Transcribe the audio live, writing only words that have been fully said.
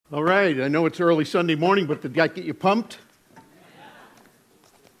All right, I know it's early Sunday morning, but did that get you pumped?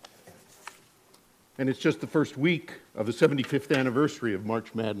 And it's just the first week of the 75th anniversary of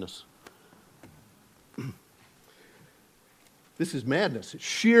March Madness. This is madness. It's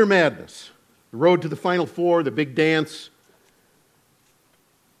sheer madness. The road to the Final Four, the big dance,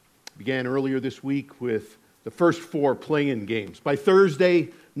 began earlier this week with the first four play-in games. By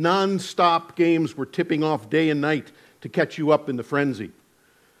Thursday, non-stop games were tipping off day and night to catch you up in the frenzy.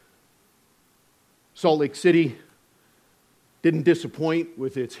 Salt Lake City didn't disappoint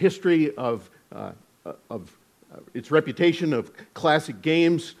with its history of its reputation of classic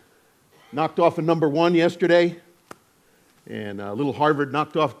games. Knocked off a number one yesterday, and little Harvard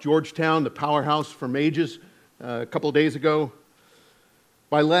knocked off Georgetown, the powerhouse from ages, a couple of days ago.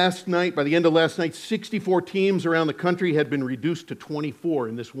 By the end of last night, 64 teams around the country had been reduced to 24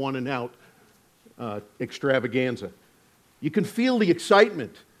 in this one-and-out extravaganza. You can feel the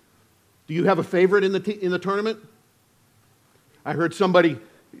excitement. Do you have a favorite in the tournament? I heard somebody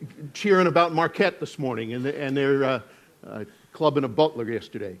cheering about Marquette this morning and their club in a Butler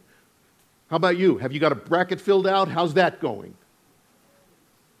yesterday. How about you? Have you got a bracket filled out? How's that going?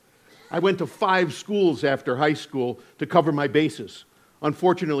 I went to 5 schools after high school to cover my bases.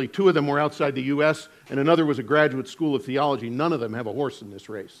 Unfortunately, 2 of them were outside the U.S., and another was a graduate school of theology. None of them have a horse in this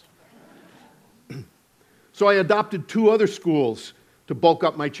race. So I adopted 2 other schools to bulk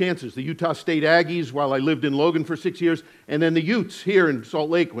up my chances. The Utah State Aggies while I lived in Logan for 6 years, and then the Utes here in Salt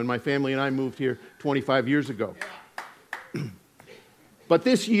Lake when my family and I moved here 25 years ago. But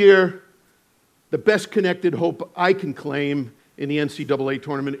this year, the best connected hope I can claim in the NCAA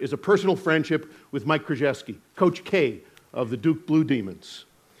tournament is a personal friendship with Mike Krzyzewski, Coach K of the Duke Blue Demons.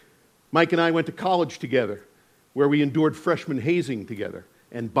 Mike and I went to college together, where we endured freshman hazing together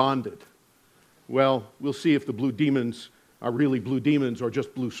and bonded. Well, we'll see if the Blue Demons are really Blue Demons or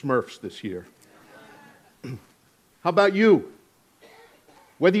just Blue Smurfs this year. How about you?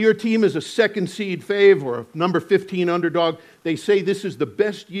 Whether your team is a second seed fave or a number 15 underdog, they say this is the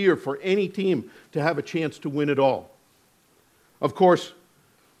best year for any team to have a chance to win it all. Of course,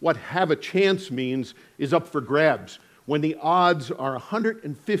 what have a chance means is up for grabs when the odds are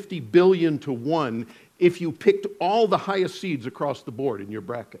 150 billion to 1 if you picked all the highest seeds across the board in your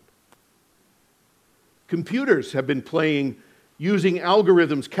bracket. Computers have been playing using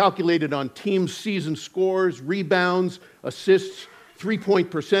algorithms calculated on teams' season scores, rebounds, assists, three-point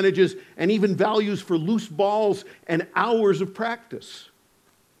percentages, and even values for loose balls and hours of practice.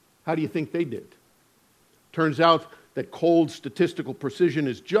 How do you think they did? Turns out that cold statistical precision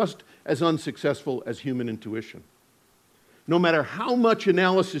is just as unsuccessful as human intuition. No matter how much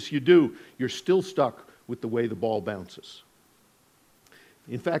analysis you do, you're still stuck with the way the ball bounces.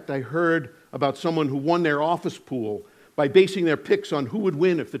 In fact, I heard about someone who won their office pool by basing their picks on who would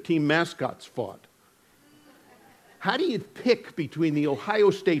win if the team mascots fought. How do you pick between the Ohio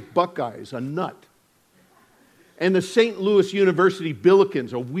State Buckeyes, a nut, and the St. Louis University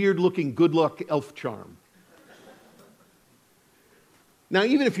Billikens, a weird-looking good luck elf charm? Now,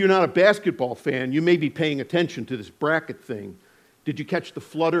 even if you're not a basketball fan, you may be paying attention to this bracket thing. Did you catch the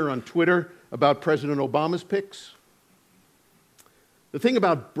flutter on Twitter about President Obama's picks? The thing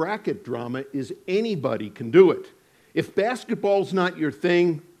about bracket drama is anybody can do it. If basketball's not your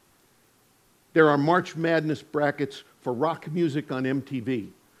thing, there are March Madness brackets for rock music on MTV,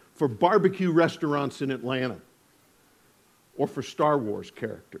 for barbecue restaurants in Atlanta, or for Star Wars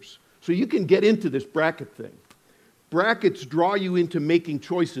characters. So you can get into this bracket thing. Brackets draw you into making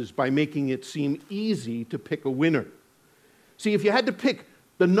choices by making it seem easy to pick a winner. See, if you had to pick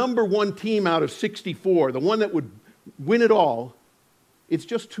the number 1 team out of 64, the one that would win it all, it's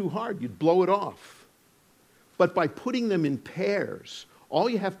just too hard. You'd blow it off. But by putting them in pairs, all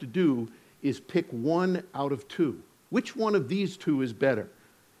you have to do is pick 1 out of 2. Which one of these 2 is better?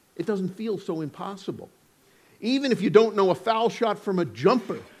 It doesn't feel so impossible. Even if you don't know a foul shot from a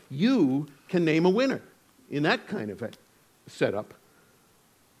jumper, you can name a winner in that kind of a setup.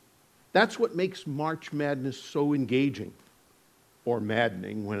 That's what makes March Madness so engaging, or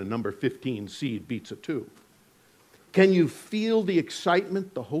maddening when a number 15 seed beats a 2. Can you feel the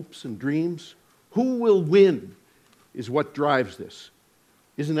excitement, the hopes and dreams? Who will win is what drives this.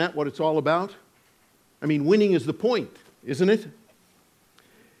 Isn't that what it's all about? I mean, winning is the point, isn't it?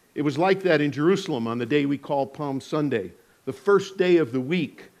 It was like that in Jerusalem on the day we call Palm Sunday, the first day of the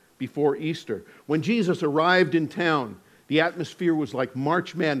week before Easter. When Jesus arrived in town, the atmosphere was like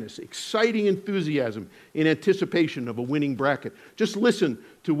March Madness, exciting enthusiasm in anticipation of a winning bracket. Just listen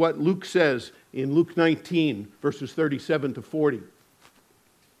to what Luke says in Luke 19, verses 37 to 40.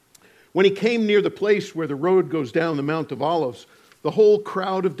 When he came near the place where the road goes down the Mount of Olives, The whole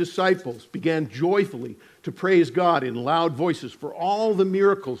crowd of disciples began joyfully to praise God in loud voices for all the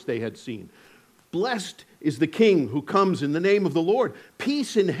miracles they had seen. Blessed is the King who comes in the name of the Lord.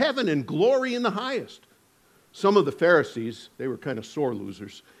 Peace in heaven and glory in the highest. Some of the Pharisees, they were kind of sore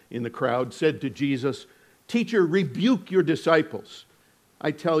losers in the crowd, said to Jesus, "Teacher, rebuke your disciples."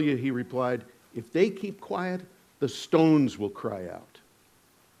 "I tell you," he replied, "if they keep quiet, the stones will cry out."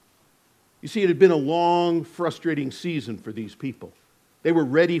 You see, it had been a long, frustrating season for these people. They were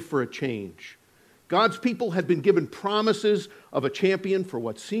ready for a change. God's people had been given promises of a champion for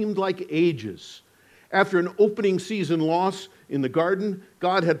what seemed like ages. After an opening season loss in the garden,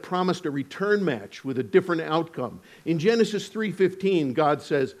 God had promised a return match with a different outcome. In Genesis 3:15, God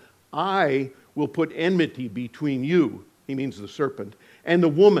says, "I will put enmity between you," he means the serpent, "and the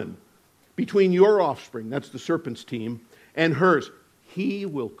woman, between your offspring," that's the serpent's team, "and hers. He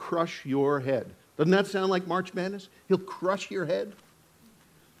will crush your head." Doesn't that sound like March Madness? He'll crush your head.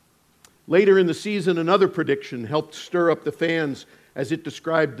 Later in the season, another prediction helped stir up the fans as it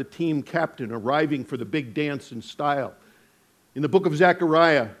described the team captain arriving for the big dance in style. In the book of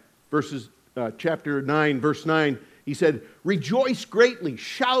Zechariah, chapter 9, verse 9, he said, "Rejoice greatly,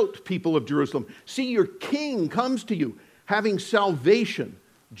 shout, people of Jerusalem. See, your king comes to you, having salvation,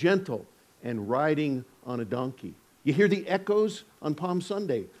 gentle, and riding on a donkey." You hear the echoes on Palm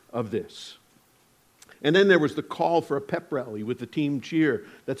Sunday of this. And then there was the call for a pep rally with the team cheer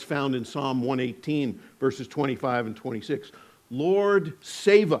that's found in Psalm 118, verses 25 and 26. "Lord,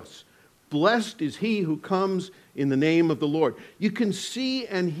 save us. Blessed is he who comes in the name of the Lord." You can see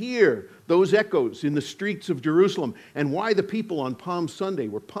and hear those echoes in the streets of Jerusalem and why the people on Palm Sunday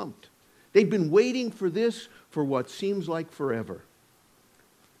were pumped. They'd been waiting for this for what seems like forever.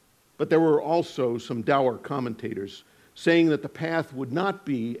 But there were also some dour commentators saying that the path would not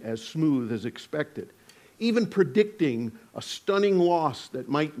be as smooth as expected, even predicting a stunning loss that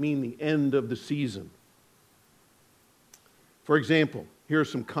might mean the end of the season. For example, here are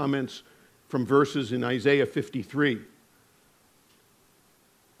some comments from verses in Isaiah 53.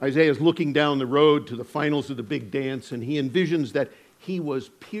 Isaiah is looking down the road to the finals of the big dance, and he envisions that he was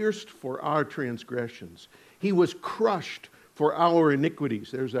pierced for our transgressions. He was crushed for our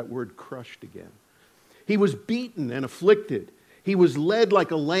iniquities. There's that word, crushed, again. He was beaten and afflicted. He was led like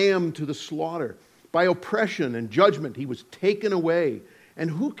a lamb to the slaughter. By oppression and judgment he was taken away.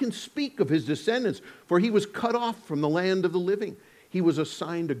 And who can speak of his descendants? For he was cut off from the land of the living. He was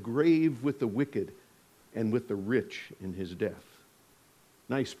assigned a grave with the wicked and with the rich in his death.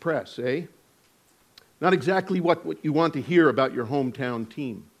 Nice press, eh? Not exactly what you want to hear about your hometown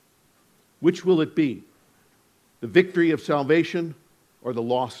team. Which will it be? The victory of salvation or the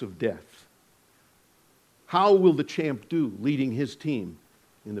loss of death? How will the champ do leading his team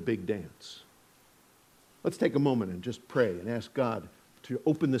in the big dance? Let's take a moment and just pray and ask God to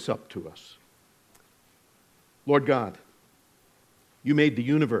open this up to us. Lord God, you made the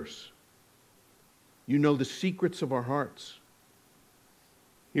universe. You know the secrets of our hearts.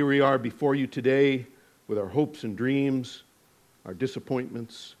 Here we are before you today with our hopes and dreams, our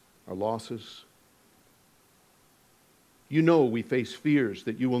disappointments, our losses. You know we face fears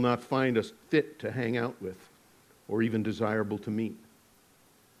that you will not find us fit to hang out with or even desirable to meet.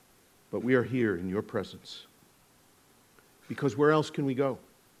 But we are here in your presence. Because where else can we go?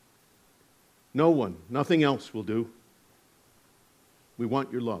 No one, nothing else will do. We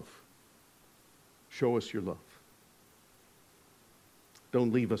want your love. Show us your love.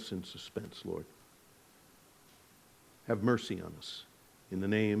 Don't leave us in suspense, Lord. Have mercy on us. In the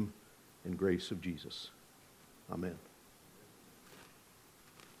name and grace of Jesus. Amen.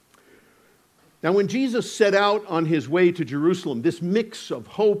 Now, when Jesus set out on his way to Jerusalem, this mix of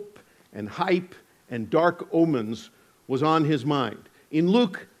hope and hype and dark omens was on his mind. In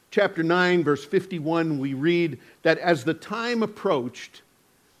Luke chapter 9, verse 51, we read that as the time approached,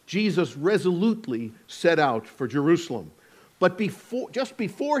 Jesus resolutely set out for Jerusalem. But just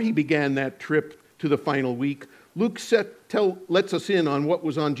before he began that trip to the final week, Luke lets us in on what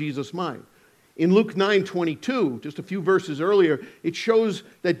was on Jesus' mind. In Luke 9:22, just a few verses earlier, it shows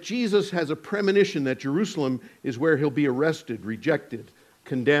that Jesus has a premonition that Jerusalem is where he'll be arrested, rejected,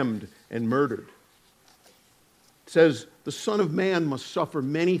 condemned, and murdered. It says, the Son of Man must suffer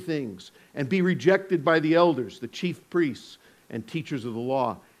many things and be rejected by the elders, the chief priests, and teachers of the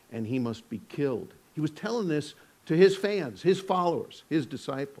law, and he must be killed. He was telling this to his fans, his followers, his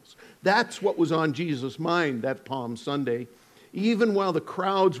disciples. That's what was on Jesus' mind that Palm Sunday, even while the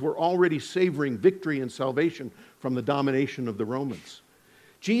crowds were already savoring victory and salvation from the domination of the Romans.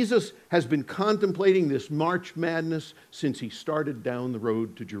 Jesus has been contemplating this March Madness since he started down the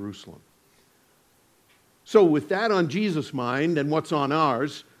road to Jerusalem. So with that on Jesus' mind and what's on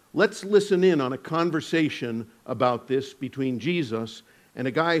ours, let's listen in on a conversation about this between Jesus and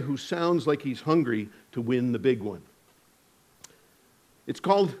a guy who sounds like he's hungry to win the big one. It's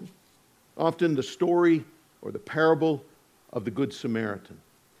called often the story or the parable of the Good Samaritan.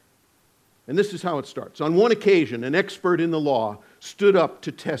 And this is how it starts. On one occasion, an expert in the law stood up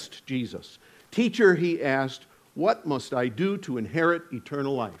to test Jesus. "Teacher," he asked, "what must I do to inherit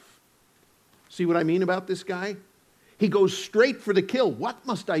eternal life?" See what I mean about this guy? He goes straight for the kill. What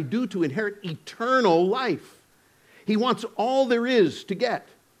must I do to inherit eternal life? He wants all there is to get.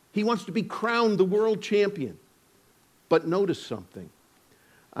 He wants to be crowned the world champion. But notice something.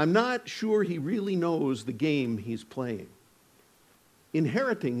 I'm not sure he really knows the game he's playing.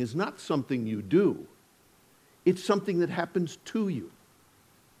 Inheriting is not something you do. It's something that happens to you.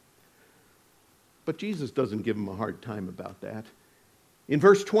 But Jesus doesn't give him a hard time about that. In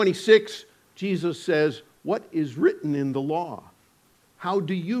verse 26, Jesus says, "What is written in the law? How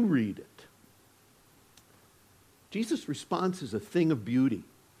do you read it?" Jesus' response is a thing of beauty.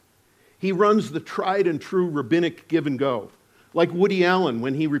 He runs the tried and true rabbinic give and go. Like Woody Allen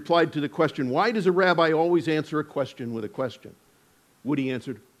when he replied to the question, "Why does a rabbi always answer a question with a question?" Woody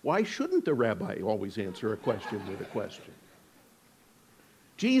answered, "Why shouldn't a rabbi always answer a question with a question?"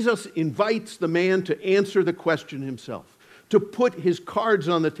 Jesus invites the man to answer the question himself, to put his cards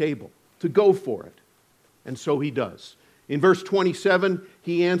on the table, to go for it. And so he does. In verse 27,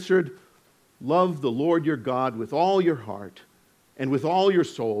 he answered, "Love the Lord your God with all your heart, and with all your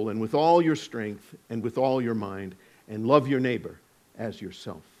soul, and with all your strength, and with all your mind, and love your neighbor as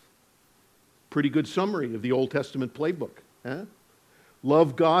yourself." Pretty good summary of the Old Testament playbook. Huh?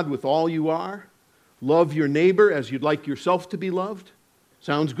 Love God with all you are. Love your neighbor as you'd like yourself to be loved.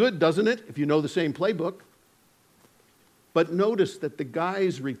 Sounds good, doesn't it, if you know the same playbook? But notice that the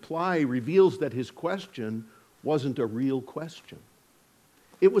guy's reply reveals that his question wasn't a real question.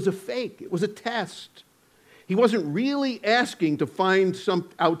 It was a fake. It was a test. He wasn't really asking to find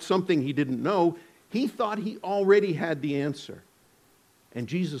out something he didn't know. He thought he already had the answer. And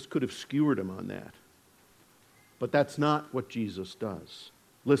Jesus could have skewered him on that. But that's not what Jesus does.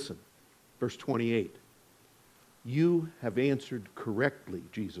 Listen, verse 28. "You have answered correctly,"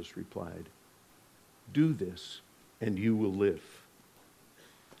 Jesus replied. "Do this, and you will live."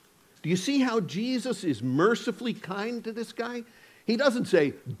 Do you see how Jesus is mercifully kind to this guy? He doesn't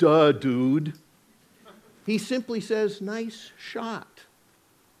say, "Duh, dude." He simply says, "Nice shot."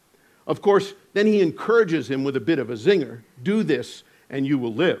 Of course, then he encourages him with a bit of a zinger. "Do this, and you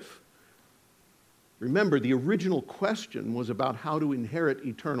will live." Remember, the original question was about how to inherit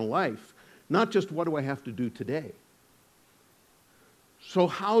eternal life, not just what do I have to do today. So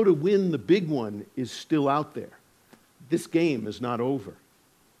how to win the big one is still out there. This game is not over.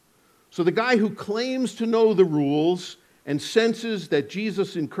 So the guy who claims to know the rules and senses that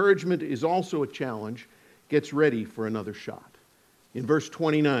Jesus' encouragement is also a challenge gets ready for another shot. In verse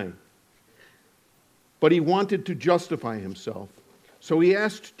 29, "But he wanted to justify himself, so he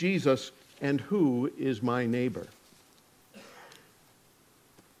asked Jesus, 'And who is my neighbor?'"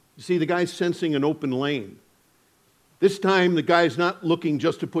 You see, the guy's sensing an open lane. This time, the guy's not looking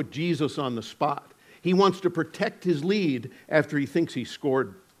just to put Jesus on the spot. He wants to protect his lead after he thinks he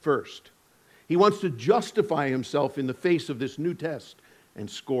scored first. He wants to justify himself in the face of this new test and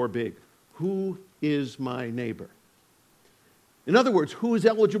score big. Who is my neighbor? In other words, who is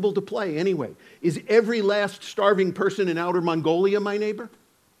eligible to play anyway? Is every last starving person in Outer Mongolia my neighbor?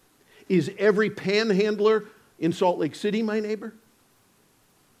 Is every panhandler in Salt Lake City my neighbor?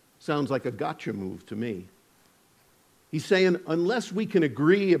 Sounds like a gotcha move to me. He's saying, unless we can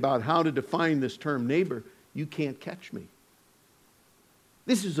agree about how to define this term neighbor, you can't catch me.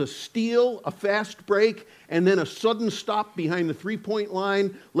 This is a steal, a fast break, and then a sudden stop behind the three-point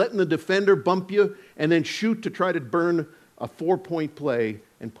line, letting the defender bump you, and then shoot to try to burn a four-point play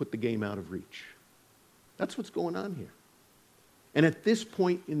and put the game out of reach. That's what's going on here. And at this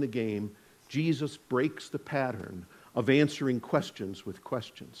point in the game, Jesus breaks the pattern of answering questions with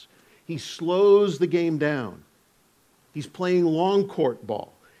questions. He slows the game down. He's playing long court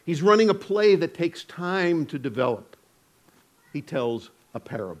ball. He's running a play that takes time to develop. He tells a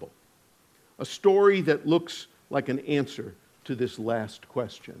parable, a story that looks like an answer to this last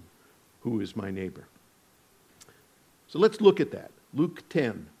question, who is my neighbor? So let's look at that. Luke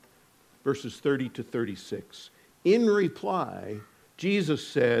 10, verses 30 to 36. In reply, Jesus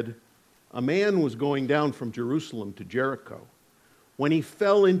said, a man was going down from Jerusalem to Jericho when he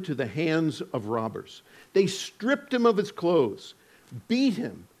fell into the hands of robbers. They stripped him of his clothes, beat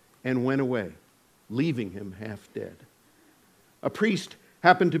him, and went away, leaving him half dead. A priest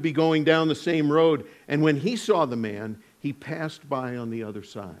happened to be going down the same road, and when he saw the man, he passed by on the other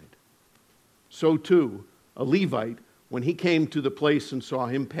side. So too, a Levite, when he came to the place and saw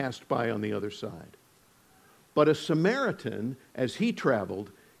him, passed by on the other side. But a Samaritan, as he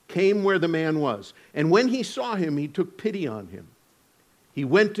traveled, came where the man was, and when he saw him, he took pity on him. He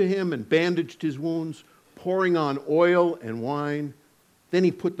went to him and bandaged his wounds, pouring on oil and wine. Then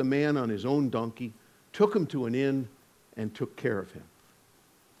he put the man on his own donkey, took him to an inn, and took care of him.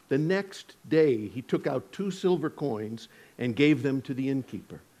 The next day he took out 2 silver coins and gave them to the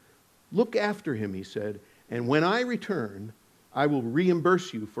innkeeper. Look after him, he said, and when I return, I will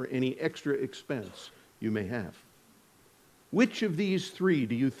reimburse you for any extra expense you may have. Which of these 3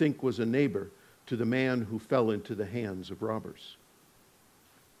 do you think was a neighbor to the man who fell into the hands of robbers?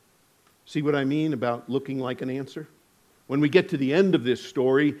 See what I mean about looking like an answer? When we get to the end of this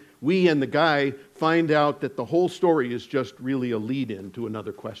story, we and the guy find out that the whole story is just really a lead-in to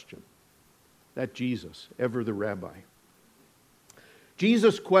another question. That Jesus, ever the rabbi.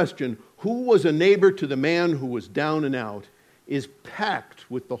 Jesus' question, who was a neighbor to the man who was down and out, is packed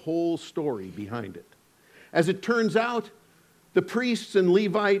with the whole story behind it. As it turns out, the priests and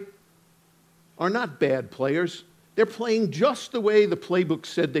Levite are not bad players. They're playing just the way the playbook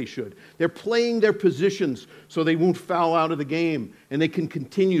said they should. They're playing their positions so they won't foul out of the game, and they can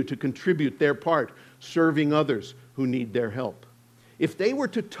continue to contribute their part, serving others who need their help. If they were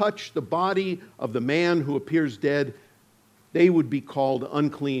to touch the body of the man who appears dead, they would be called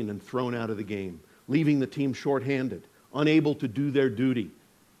unclean and thrown out of the game, leaving the team shorthanded, unable to do their duty,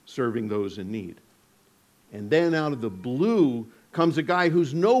 serving those in need. And then out of the blue comes a guy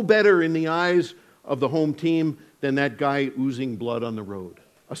who's no better in the eyes of the home team than that guy oozing blood on the road,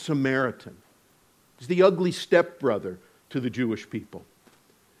 a Samaritan. He's the ugly stepbrother to the Jewish people.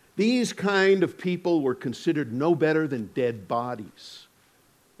 These kind of people were considered no better than dead bodies.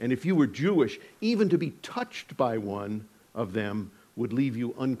 And if you were Jewish, even to be touched by one of them would leave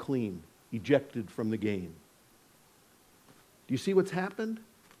you unclean, ejected from the game. Do you see what's happened?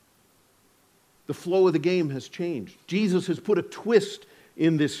 The flow of the game has changed. Jesus has put a twist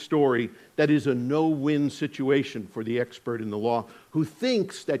in this story that is a no-win situation for the expert in the law who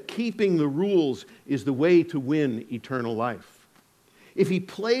thinks that keeping the rules is the way to win eternal life. If he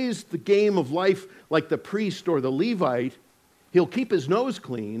plays the game of life like the priest or the Levite, he'll keep his nose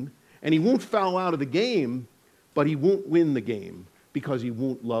clean and he won't foul out of the game, but he won't win the game because he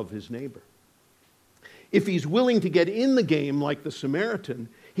won't love his neighbor. If he's willing to get in the game like the Samaritan,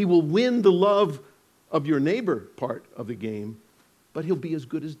 he will win the love of your neighbor part of the game, but he'll be as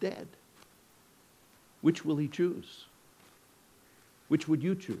good as dead. Which will he choose? Which would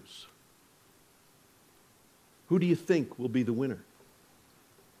you choose? Who do you think will be the winner?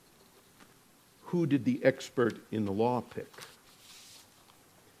 Who did the expert in the law pick?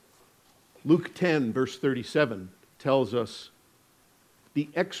 Luke 10, verse 37 tells us, the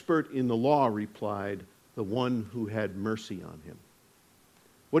expert in the law replied, the one who had mercy on him.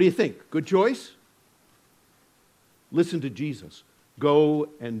 What do you think? Good choice? Listen to Jesus. Go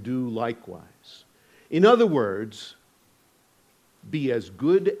and do likewise. In other words, be as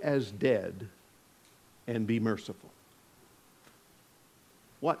good as dead and be merciful.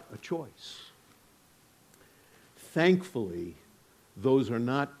 What a choice. Thankfully, those are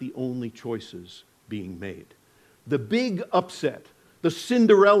not the only choices being made. The big upset, the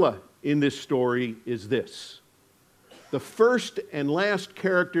Cinderella in this story is this. The first and last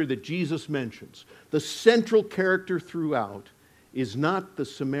character that Jesus mentions, the central character throughout, is not the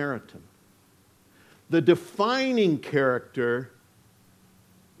Samaritan. The defining character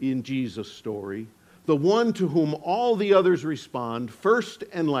in Jesus' story, the one to whom all the others respond, first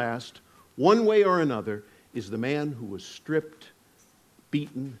and last, one way or another, is the man who was stripped,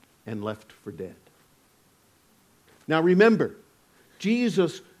 beaten, and left for dead. Now remember,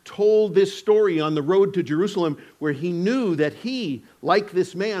 Jesus told this story on the road to Jerusalem where he knew that he, like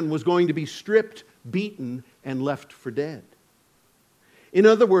this man, was going to be stripped, beaten, and left for dead. In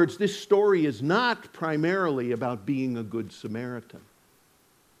other words, this story is not primarily about being a good Samaritan.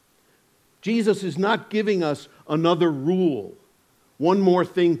 Jesus is not giving us another rule, one more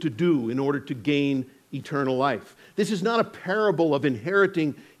thing to do in order to gain eternal life. This is not a parable of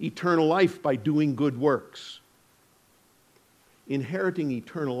inheriting eternal life by doing good works. Inheriting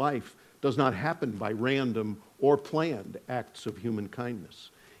eternal life does not happen by random or planned acts of human kindness.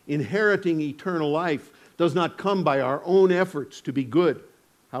 Inheriting eternal life does not come by our own efforts to be good,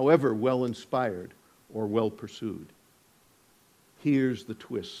 however well-inspired or well-pursued. Here's the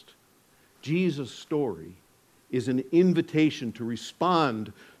twist. Jesus' story is an invitation to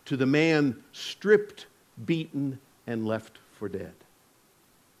respond to the man stripped, beaten, and left for dead.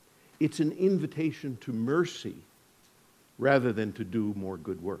 It's an invitation to mercy rather than to do more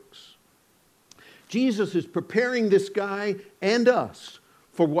good works. Jesus is preparing this guy and us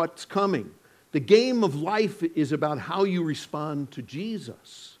for what's coming. The game of life is about how you respond to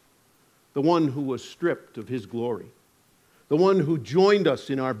Jesus, the one who was stripped of his glory, the one who joined us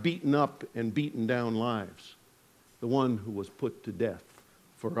in our beaten up and beaten down lives, the one who was put to death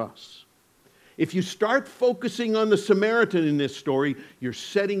for us. If you start focusing on the Samaritan in this story, you're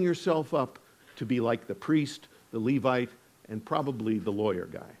setting yourself up to be like the priest, the Levite, and probably the lawyer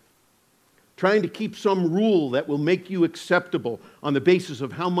guy, trying to keep some rule that will make you acceptable on the basis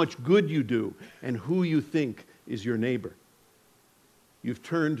of how much good you do and who you think is your neighbor. You've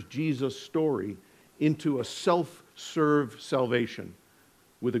turned Jesus' story into a self-serve salvation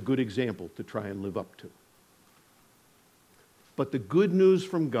with a good example to try and live up to. But the good news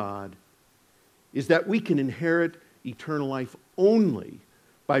from God is that we can inherit eternal life only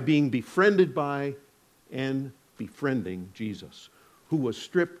by being befriended by and befriending Jesus, who was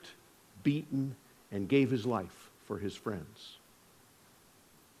stripped, beaten, and gave his life for his friends.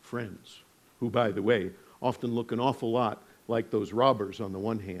 Friends, who, by the way, often look an awful lot like those robbers on the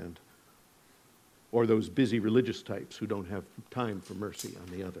one hand, or those busy religious types who don't have time for mercy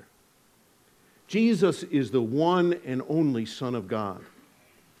on the other. Jesus is the one and only Son of God,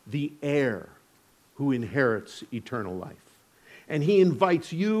 the heir who inherits eternal life. And he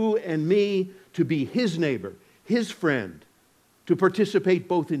invites you and me to be his neighbor, his friend, to participate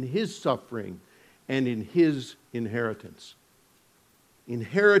both in his suffering and in his inheritance.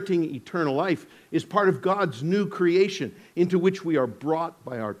 Inheriting eternal life is part of God's new creation into which we are brought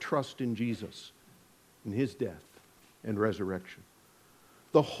by our trust in Jesus, in his death and resurrection.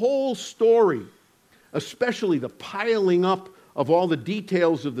 The whole story, especially the piling up of all the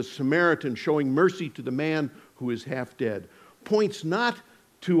details of the Samaritan showing mercy to the man who is half dead, points not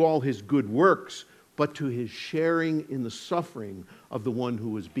to all his good works, but to his sharing in the suffering of the one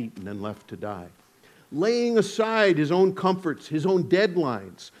who was beaten and left to die. Laying aside his own comforts, his own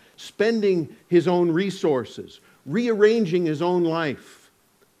deadlines, spending his own resources, rearranging his own life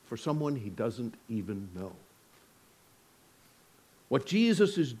for someone he doesn't even know. What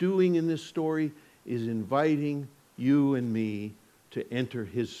Jesus is doing in this story is inviting you and me to enter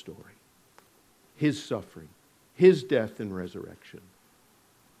his story, his suffering, his death and resurrection,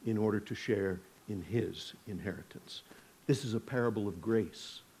 in order to share in his inheritance. This is a parable of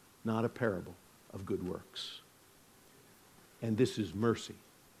grace, not a parable of good works. And this is mercy,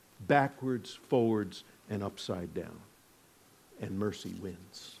 backwards, forwards, and upside down. And mercy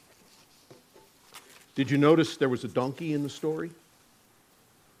wins. Did you notice there was a donkey in the story?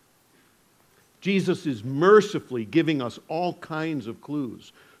 Jesus is mercifully giving us all kinds of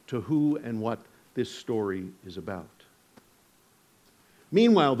clues to who and what this story is about.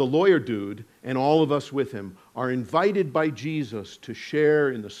 Meanwhile, the lawyer dude and all of us with him are invited by Jesus to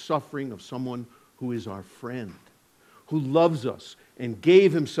share in the suffering of someone who is our friend, who loves us and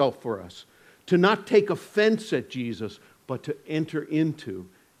gave himself for us, to not take offense at Jesus, but to enter into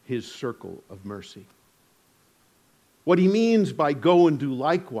his circle of mercy. What he means by go and do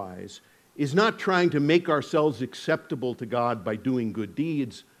likewise is not trying to make ourselves acceptable to God by doing good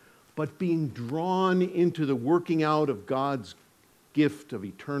deeds, but being drawn into the working out of God's gift of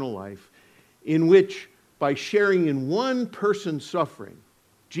eternal life, in which, by sharing in one person's suffering,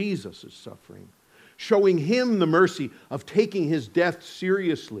 Jesus' suffering, showing him the mercy of taking his death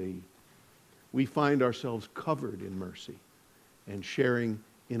seriously, we find ourselves covered in mercy and sharing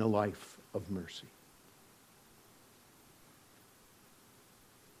in a life of mercy.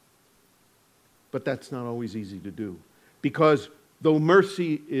 But that's not always easy to do, because though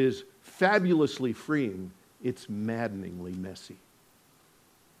mercy is fabulously freeing, it's maddeningly messy.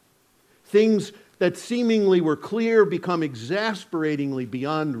 Things that seemingly were clear become exasperatingly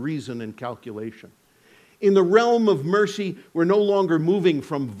beyond reason and calculation. In the realm of mercy, we're no longer moving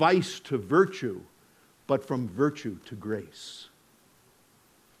from vice to virtue, but from virtue to grace.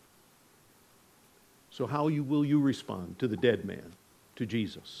 So how will you respond to the dead man, to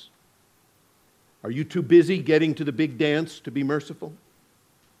Jesus? Are you too busy getting to the big dance to be merciful?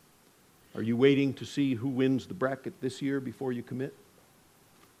 Are you waiting to see who wins the bracket this year before you commit?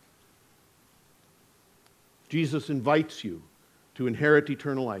 Jesus invites you to inherit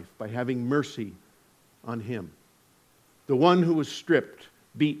eternal life by having mercy on him, the one who was stripped,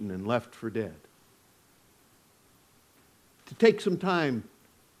 beaten, and left for dead. To take some time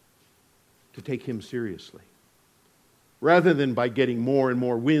to take him seriously, rather than by getting more and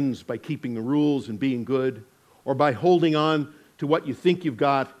more wins by keeping the rules and being good, or by holding on to what you think you've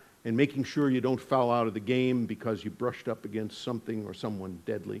got and making sure you don't foul out of the game because you brushed up against something or someone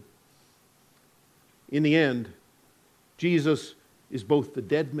deadly. In the end, Jesus is both the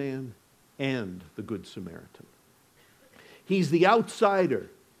dead man and the Good Samaritan. He's the outsider,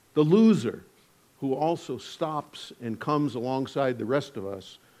 the loser, who also stops and comes alongside the rest of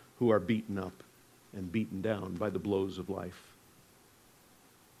us who are beaten up and beaten down by the blows of life.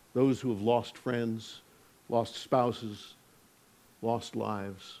 Those who have lost friends, lost spouses, lost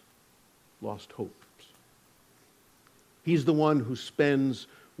lives, lost hopes. He's the one who spends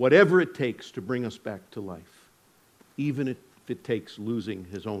whatever it takes to bring us back to life, even if it takes losing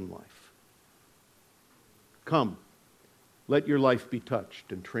his own life. Come, let your life be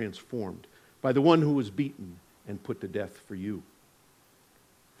touched and transformed by the one who was beaten and put to death for you.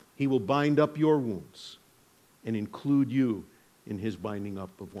 He will bind up your wounds and include you in his binding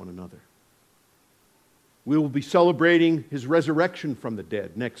up of one another. We will be celebrating his resurrection from the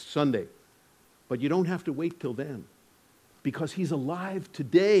dead next Sunday, but you don't have to wait till then, because he's alive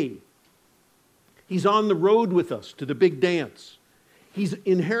today. He's on the road with us to the big dance. He's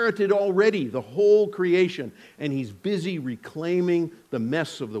inherited already the whole creation, and he's busy reclaiming the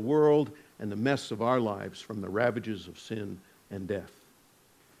mess of the world and the mess of our lives from the ravages of sin and death.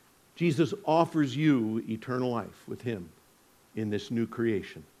 Jesus offers you eternal life with him in this new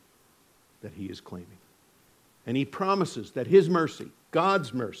creation that he is claiming. And he promises that his mercy,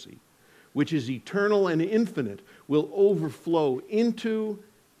 God's mercy, which is eternal and infinite, will overflow into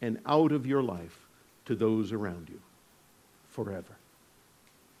and out of your life to those around you forever.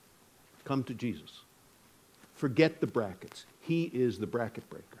 Come to Jesus. Forget the brackets. He is the bracket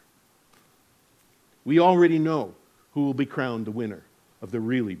breaker. We already know who will be crowned the winner of the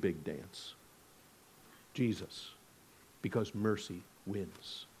really big dance. Jesus, because mercy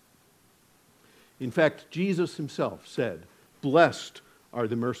wins. In fact, Jesus himself said, "Blessed are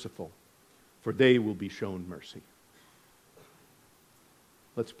the merciful, for they will be shown mercy."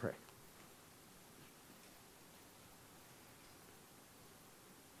 Let's pray.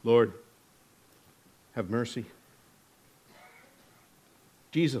 Lord, have mercy.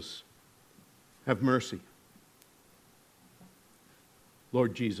 Jesus, have mercy.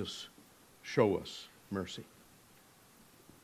 Lord Jesus, show us mercy.